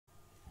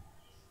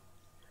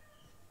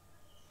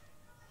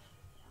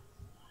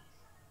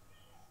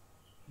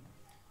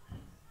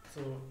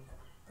So,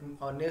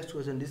 our next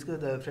question: discuss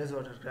the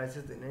freshwater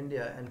crisis in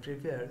India and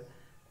prepare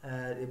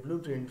a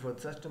blueprint for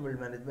sustainable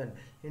management.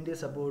 India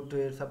supports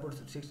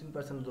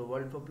 16% of the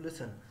world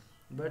population,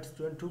 but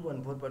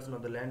 2.4%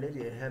 of the land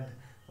area have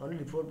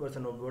only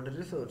 4% of water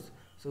resource.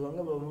 So,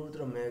 Ganga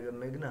Brahmaputra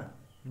Meghna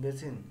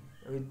basin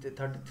with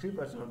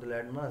 33% of the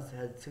land mass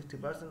has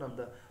 60% of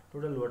the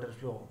total water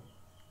flow.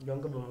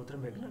 Ganga Brahmaputra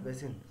Meghna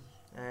basin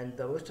and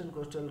the western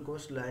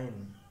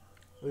coastline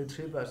with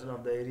 3%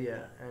 of the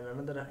area and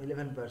another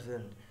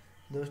 11%.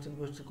 The western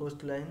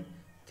coastline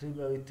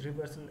with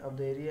 3% of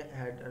the area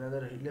had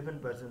another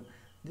 11%.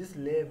 This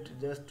left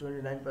just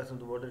 29% of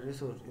the water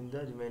resource in the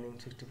remaining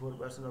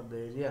 64% of the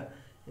area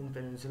in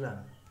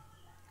peninsula.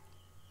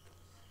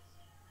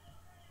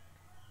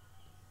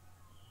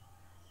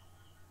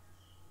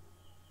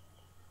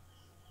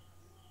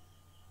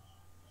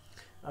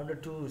 After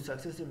two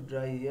successive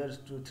dry years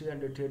to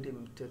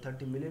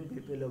 330 million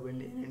people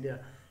in India,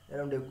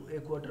 around a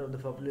quarter of the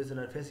population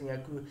are facing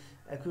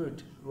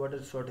acute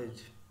water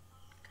shortage.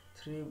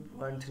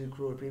 3.3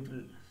 crore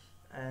people,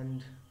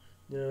 and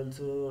they are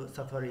also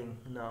suffering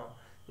now.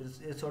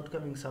 A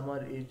shortcoming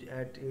summer is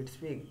at its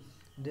peak.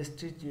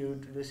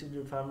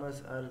 Destitute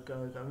farmers are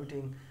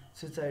committing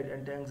suicide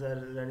and tanks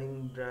are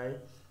running dry.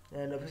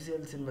 And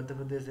officials in Madhya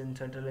Pradesh in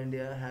central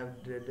India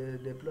have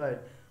deployed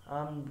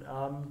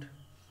armed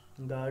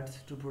guards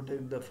to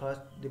protect the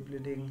fast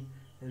depleting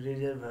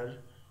reservoir.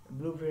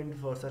 Blueprint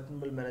for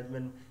sustainable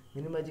management,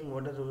 minimizing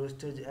water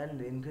wastage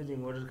and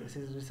increasing water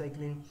crisis,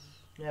 recycling,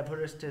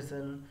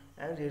 afforestation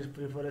and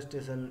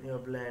reforestation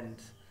of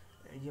lands.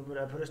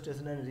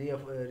 Afforestation and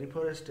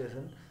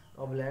reforestation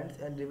of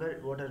lands and river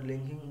water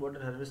linking, water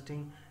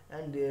harvesting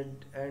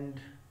and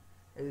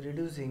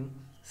reducing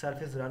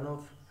surface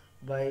runoff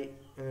by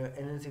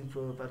enhancing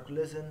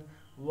percolation,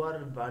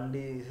 water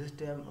bandi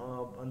system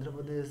of Andhra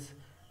Pradesh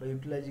by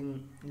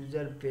utilizing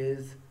user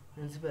pays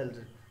principles,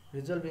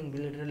 resolving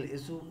bilateral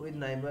issue with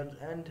neighbors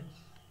and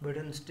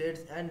between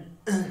states and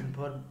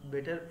for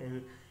better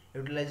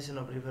utilization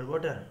of river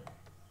water.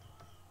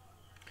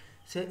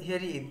 So here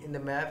in the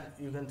map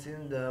you can see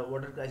in the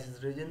water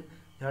crisis region,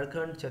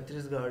 Jharkhand,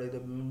 Chhattisgarh is the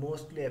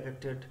mostly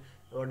affected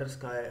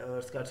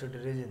scarcity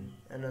region,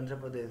 and Andhra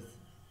Pradesh,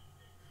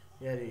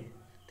 here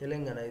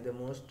Telangana is the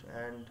most,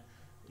 and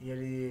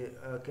here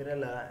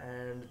Kerala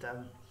and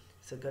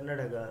so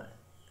Karnataka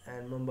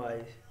and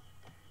Mumbai.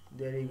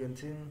 There you can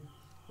see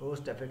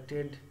most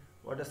affected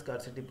water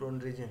scarcity prone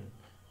region.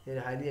 Here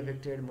highly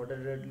affected,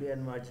 moderately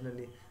and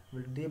marginally.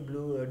 With deep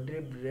blue,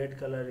 deep red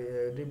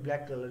color, deep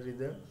black color is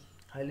the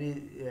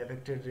highly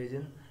affected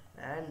region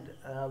and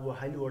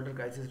highly water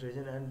crisis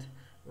region and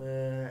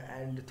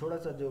थोड़ा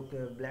सा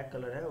जो black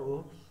color है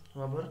वो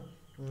वहाँ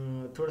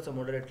पर थोड़ा सा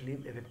moderately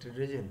affected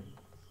region.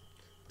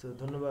 So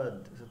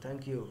धन्यवाद. So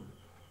thank you.